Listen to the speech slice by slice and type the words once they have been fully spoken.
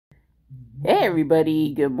Hey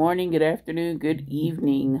everybody, good morning, good afternoon, good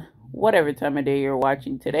evening, whatever time of day you're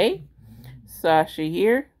watching today. Sasha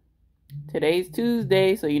here. Today's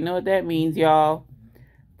Tuesday, so you know what that means, y'all.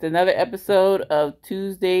 It's another episode of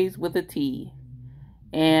Tuesdays with a T.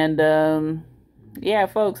 And yeah,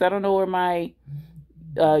 folks, I don't know where my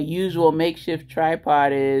usual makeshift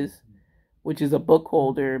tripod is, which is a book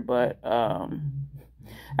holder, but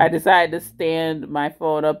I decided to stand my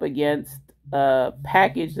phone up against a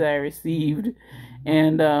package that I received,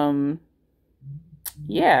 and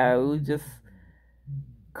yeah, we just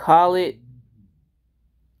call it,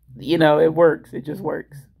 it works. It just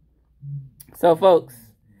works. So, folks,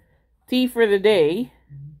 tea for the day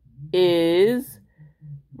is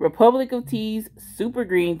Republic of Tea's Super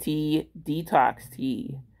Green Tea Detox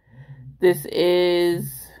Tea. This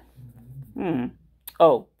is,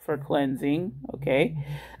 for cleansing. Okay.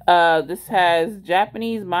 This has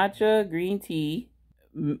Japanese matcha green tea,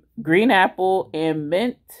 green apple, and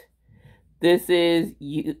mint. This is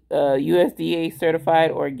USDA certified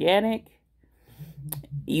organic.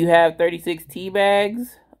 You have 36 tea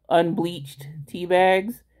bags, unbleached tea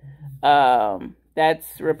bags.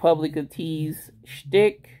 That's Republic of Tea's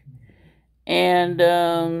shtick. And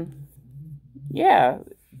yeah,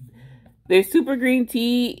 their super green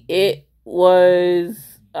tea, it was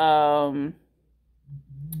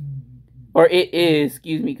or it is,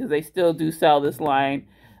 excuse me, because they still do sell this line.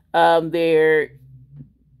 They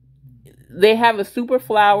have a super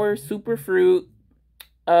flower, super fruit,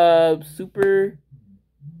 super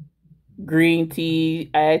green tea.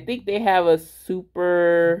 I think they have a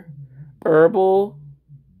super herbal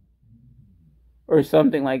or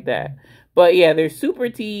something like that. But yeah, their super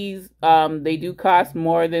teas, they do cost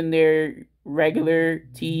more than their regular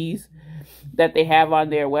teas that they have on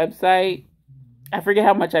their website. I forget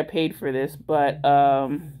how much I paid for this, but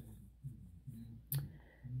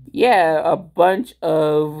yeah, a bunch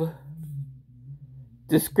of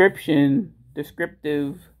descriptive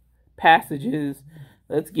passages.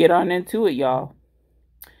 Let's get on into it, y'all.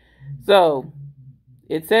 So,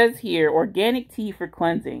 it says here, organic tea for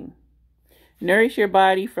cleansing. Nourish your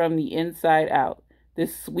body from the inside out.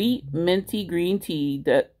 This sweet, minty green tea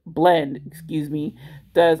blend,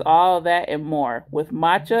 does all of that and more. With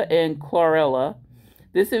matcha and chlorella,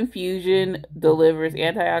 this infusion delivers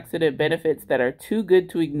antioxidant benefits that are too good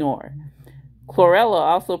to ignore. Chlorella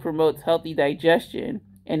also promotes healthy digestion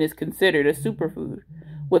and is considered a superfood.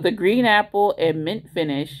 With a green apple and mint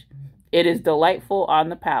finish, it is delightful on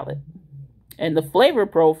the palate. And the flavor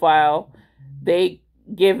profile they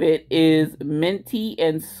give it is minty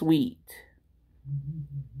and sweet.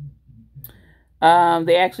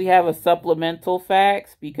 They actually have a supplemental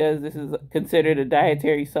facts because this is considered a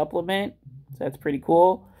dietary supplement. So that's pretty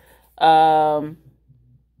cool. Yeah,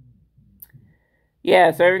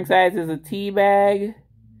 serving size is a tea bag.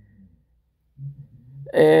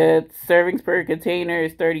 Servings per container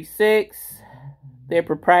is 36. Their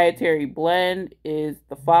proprietary blend is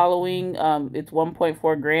the following. It's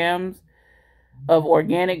 1.4 grams of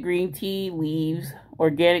organic green tea leaves,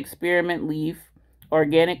 organic spearmint leaf,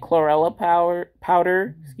 organic chlorella powder,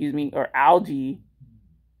 or algae,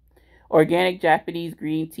 organic Japanese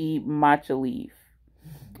green tea matcha leaf.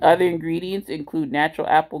 Other ingredients include natural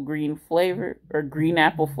apple green flavor or green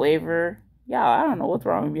apple flavor. Yeah, I don't know what's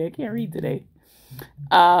wrong with me. I can't read today.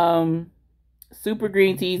 Super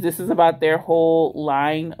green teas. This is about their whole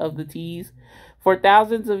line of the teas. For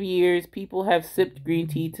thousands of years, people have sipped green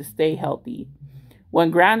tea to stay healthy. When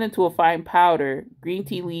ground into a fine powder, green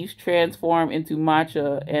tea leaves transform into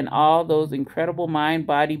matcha, and all those incredible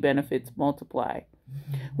mind-body benefits multiply.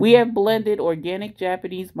 We have blended organic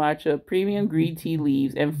Japanese matcha, premium green tea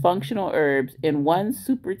leaves, and functional herbs in one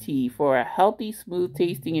super tea for a healthy,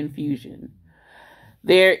 smooth-tasting infusion.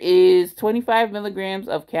 There is 25 milligrams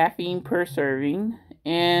of caffeine per serving,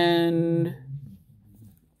 and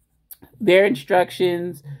their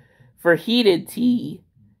instructions for heated tea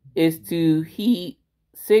is to heat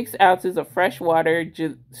 6 ounces of fresh water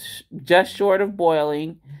just short of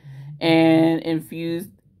boiling and infuse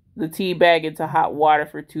the tea bag into hot water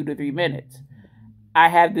for 2 to 3 minutes. I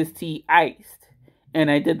have this tea iced,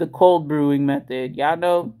 and I did the cold brewing method. Y'all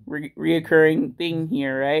know, reoccurring thing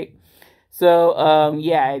here, right? So,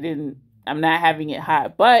 yeah, I'm not having it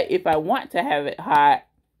hot. But if I want to have it hot,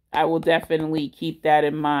 I will definitely keep that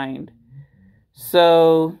in mind.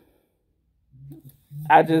 So,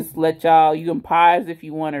 I'll just let y'all, you can pause if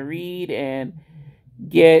you want to read and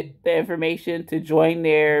get the information to join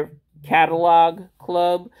their catalog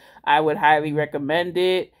club. I would highly recommend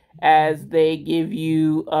it, as they give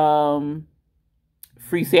you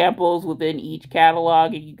free samples within each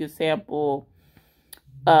catalog, and you can sample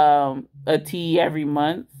a tea every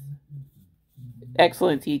month.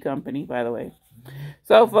 Excellent tea company, by the way.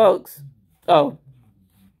 So, folks, oh,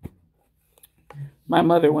 my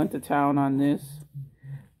mother went to town on this.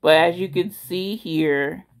 But as you can see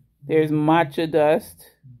here, there's matcha dust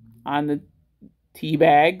on the tea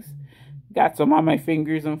bags. Got some on my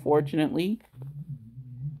fingers, unfortunately.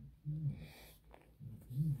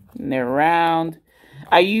 And they're round.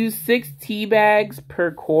 I use 6 tea bags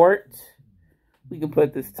per quart. We can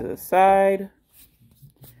put this to the side.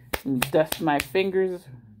 And dust my fingers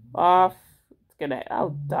off. I'll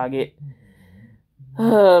dog it.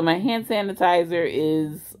 My hand sanitizer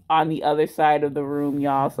is on the other side of the room,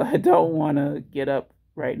 y'all, so I don't want to get up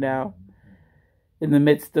right now in the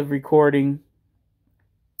midst of recording.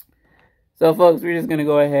 So, folks, we're just going to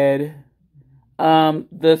go ahead.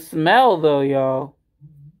 The smell, though, y'all.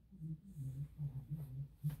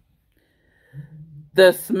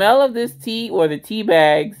 The smell of this tea, or the tea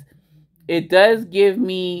bags, it does give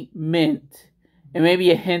me mint and maybe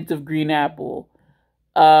a hint of green apple.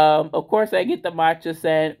 Of course, I get the matcha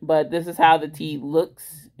scent, but this is how the tea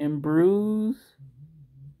looks and brews.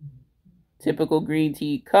 Typical green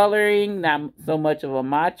tea coloring, not so much of a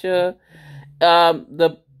matcha.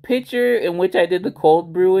 The pitcher in which I did the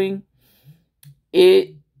cold brewing,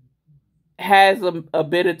 it has a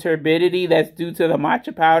bit of turbidity that's due to the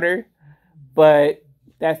matcha powder, but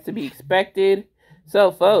that's to be expected.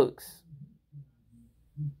 So, folks,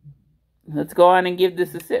 let's go on and give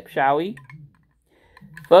this a sip, shall we?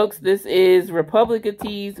 Folks, this is Republic of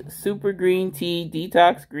Tea's Super Green Tea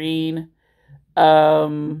Detox Green,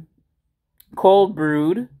 cold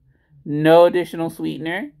brewed, no additional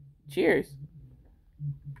sweetener. Cheers.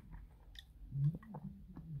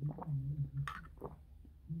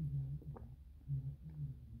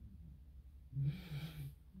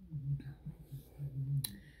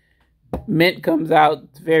 Mint comes out.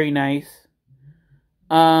 It's very nice.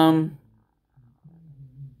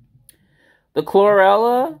 The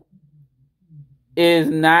chlorella is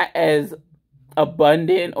not as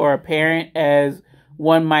abundant or apparent as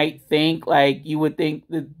one might think. Like, you would think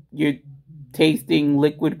that you're tasting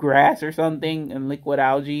liquid grass or something and liquid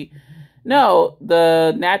algae. No,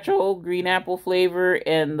 the natural green apple flavor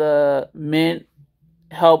and the mint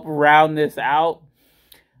help round this out.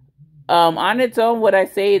 On its own, would I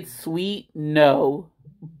say it's sweet? No,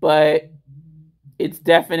 but it's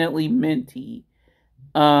definitely minty.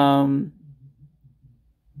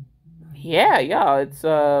 Yeah, y'all, it's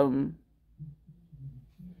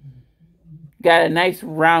got a nice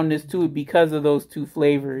roundness to it because of those two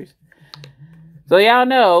flavors. So y'all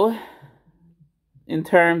know, in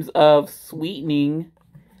terms of sweetening,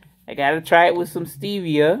 I gotta try it with some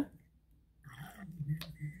stevia.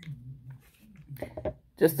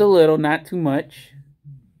 Just a little, not too much.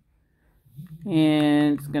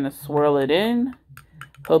 And it's gonna swirl it in.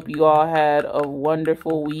 Hope you all had a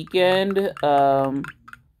wonderful weekend.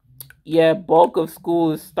 Yeah, bulk of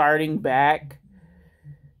school is starting back.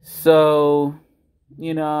 So,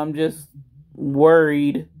 I'm just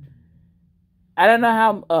worried. I don't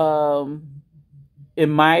know how, in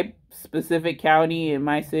my specific county, in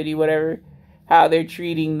my city, whatever, how they're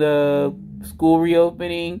treating the school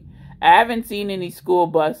reopening. I haven't seen any school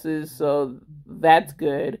buses, so that's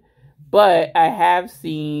good. But I have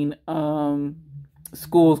seen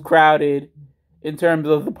schools crowded in terms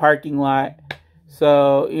of the parking lot.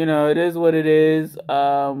 So, it is what it is.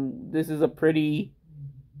 This is a pretty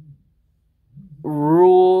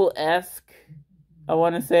rural-esque, I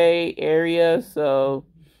want to say, area. So,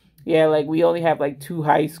 yeah, like, we only have, 2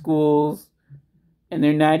 high schools. And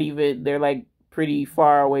they're, pretty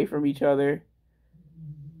far away from each other.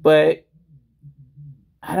 But,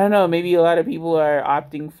 I don't know, maybe a lot of people are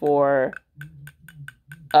opting for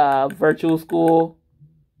virtual school.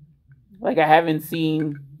 I haven't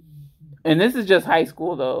seen... And this is just high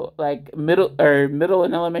school, though. Middle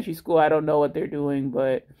and elementary school, I don't know what they're doing,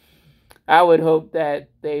 but I would hope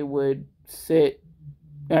that they would sit,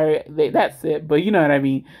 but you know what I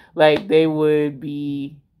mean. They would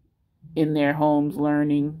be in their homes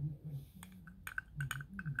learning.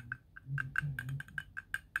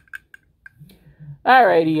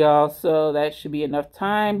 Alrighty, y'all. So that should be enough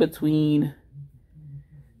time between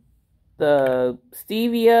the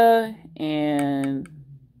stevia and...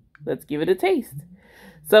 let's give it a taste.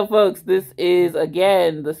 So, folks, this is,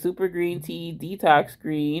 again, the Super Green Tea Detox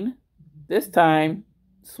Green. This time,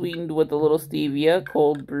 sweetened with a little stevia,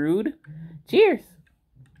 cold brewed. Cheers.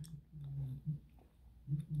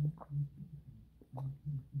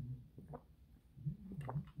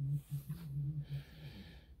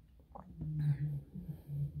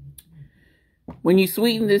 When you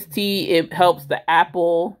sweeten this tea, it helps the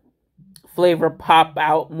apple flavor pop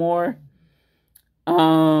out more.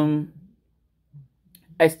 I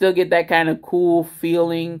still get that kind of cool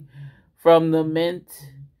feeling from the mint.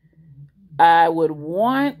 I would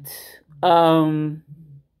want, I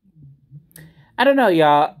don't know,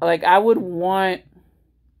 y'all. Like, I would want,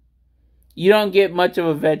 you don't get much of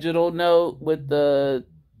a vegetal note with the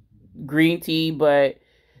green tea, but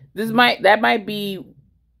that might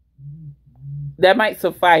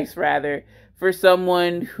suffice rather for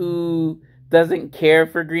someone who doesn't care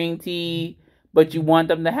for green tea, but you want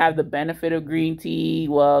them to have the benefit of green tea.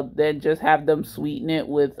 Well, then just have them sweeten it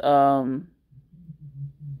with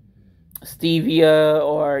stevia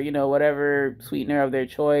or, whatever sweetener of their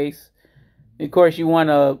choice. Of course, you want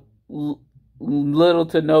a little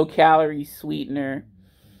to no calorie sweetener.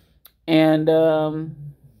 And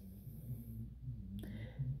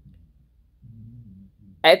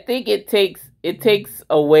I think it takes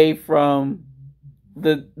away from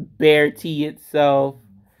the bare tea itself.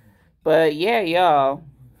 But yeah, y'all,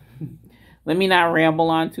 let me not ramble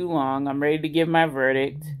on too long. I'm ready to give my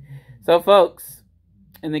verdict. So, folks,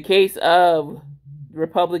 in the case of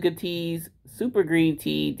Republic of Tea's Super Green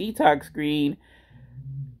Tea, Detox Green,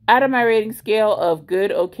 out of my rating scale of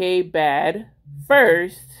good, okay, bad,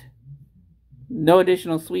 first, no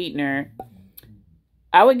additional sweetener.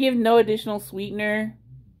 I would give no additional sweetener.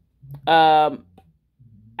 I'd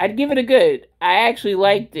give it a good. I actually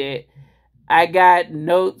liked it. I got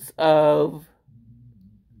notes of,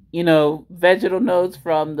 vegetal notes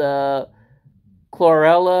from the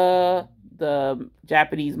chlorella, the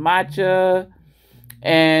Japanese matcha,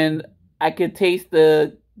 and I could taste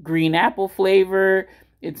the green apple flavor.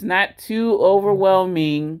 It's not too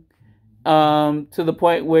overwhelming to the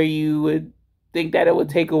point where you would think that it would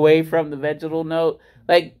take away from the vegetal note.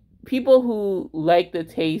 Like, people who like the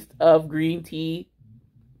taste of green tea,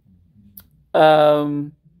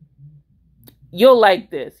 you'll like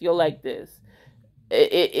this.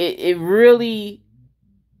 It really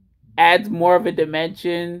adds more of a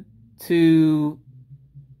dimension to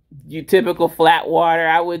your typical flat water.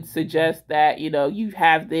 I would suggest that, you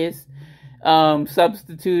have this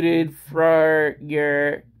substituted for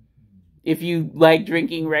if you like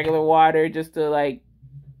drinking regular water, just to like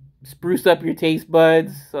spruce up your taste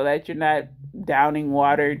buds so that you're not downing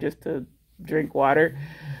water just to drink water.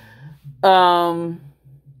 And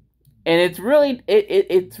it's really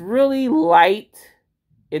it's really light.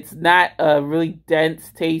 It's not a really dense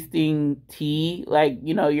tasting tea like,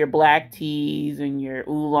 your black teas and your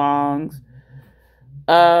oolongs.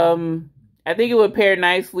 I think it would pair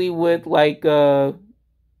nicely with like a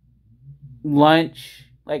lunch,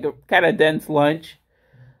 like a kind of dense lunch.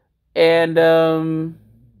 And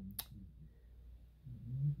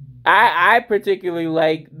I particularly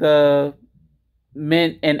like the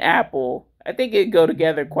mint and apple. I think it'd go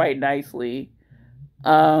together quite nicely.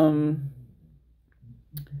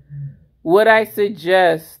 Would I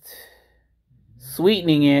suggest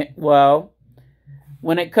sweetening it? Well,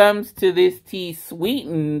 when it comes to this tea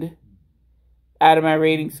sweetened, out of my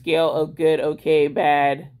rating scale of good, okay,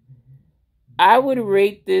 bad, I would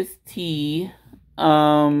rate this tea,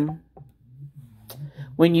 when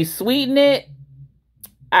you sweeten it,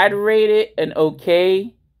 I'd rate it an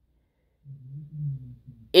okay.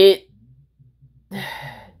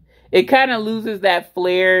 It kind of loses that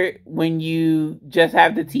flair when you just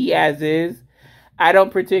have the tea as is. I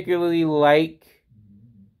don't particularly like,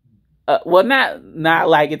 not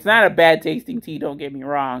like, it's not a bad tasting tea, don't get me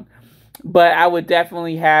wrong. But I would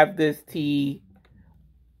definitely have this tea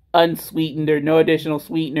unsweetened or no additional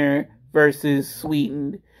sweetener versus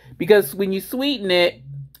sweetened. Because when you sweeten it,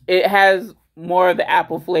 it has more of the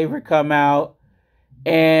apple flavor come out.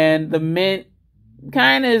 And the mint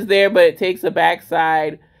kind of is there, but it takes a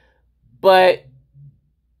backside. But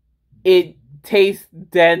it tastes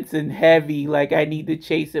dense and heavy, like I need to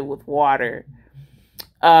chase it with water.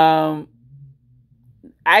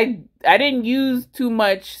 I didn't use too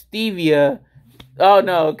much stevia. Oh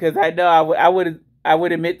no, because I know I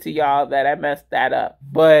would admit to y'all that I messed that up.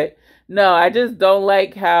 But no, I just don't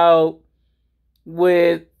like how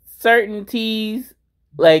with certain teas,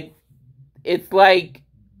 like, it's like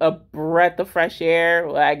a breath of fresh air.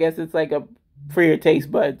 Well, I guess it's like for your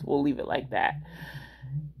taste buds. We'll leave it like that.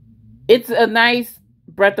 It's a nice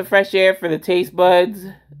breath of fresh air for the taste buds,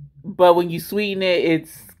 but when you sweeten it,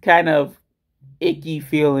 it's kind of icky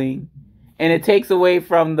feeling, and it takes away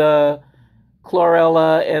from the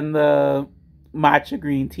chlorella and the matcha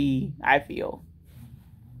green tea, I feel.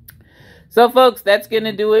 So, folks, that's going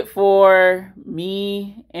to do it for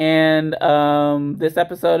me and this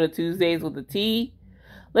episode of Tuesdays with the Tea.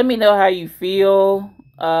 Let me know how you feel.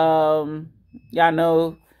 Y'all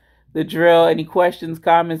know the drill. Any questions,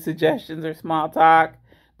 comments, suggestions, or small talk,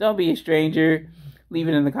 don't be a stranger. Leave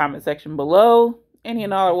it in the comment section below. Any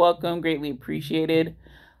and all are welcome. Greatly appreciated.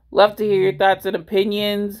 Love to hear your thoughts and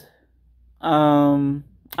opinions on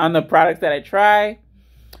the products that I try.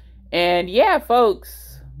 And yeah,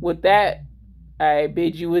 folks, with that, I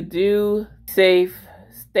bid you adieu. Safe,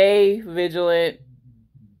 stay vigilant.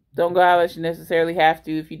 Don't go out unless you necessarily have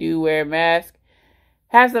to. If you do, wear a mask.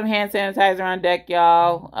 Have some hand sanitizer on deck,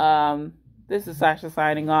 y'all. This is Sasha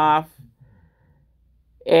signing off.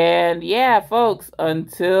 And yeah, folks,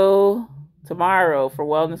 until tomorrow for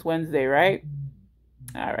Wellness Wednesday, right?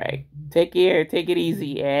 All right. Take care. Take it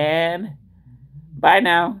easy. And bye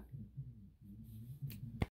now.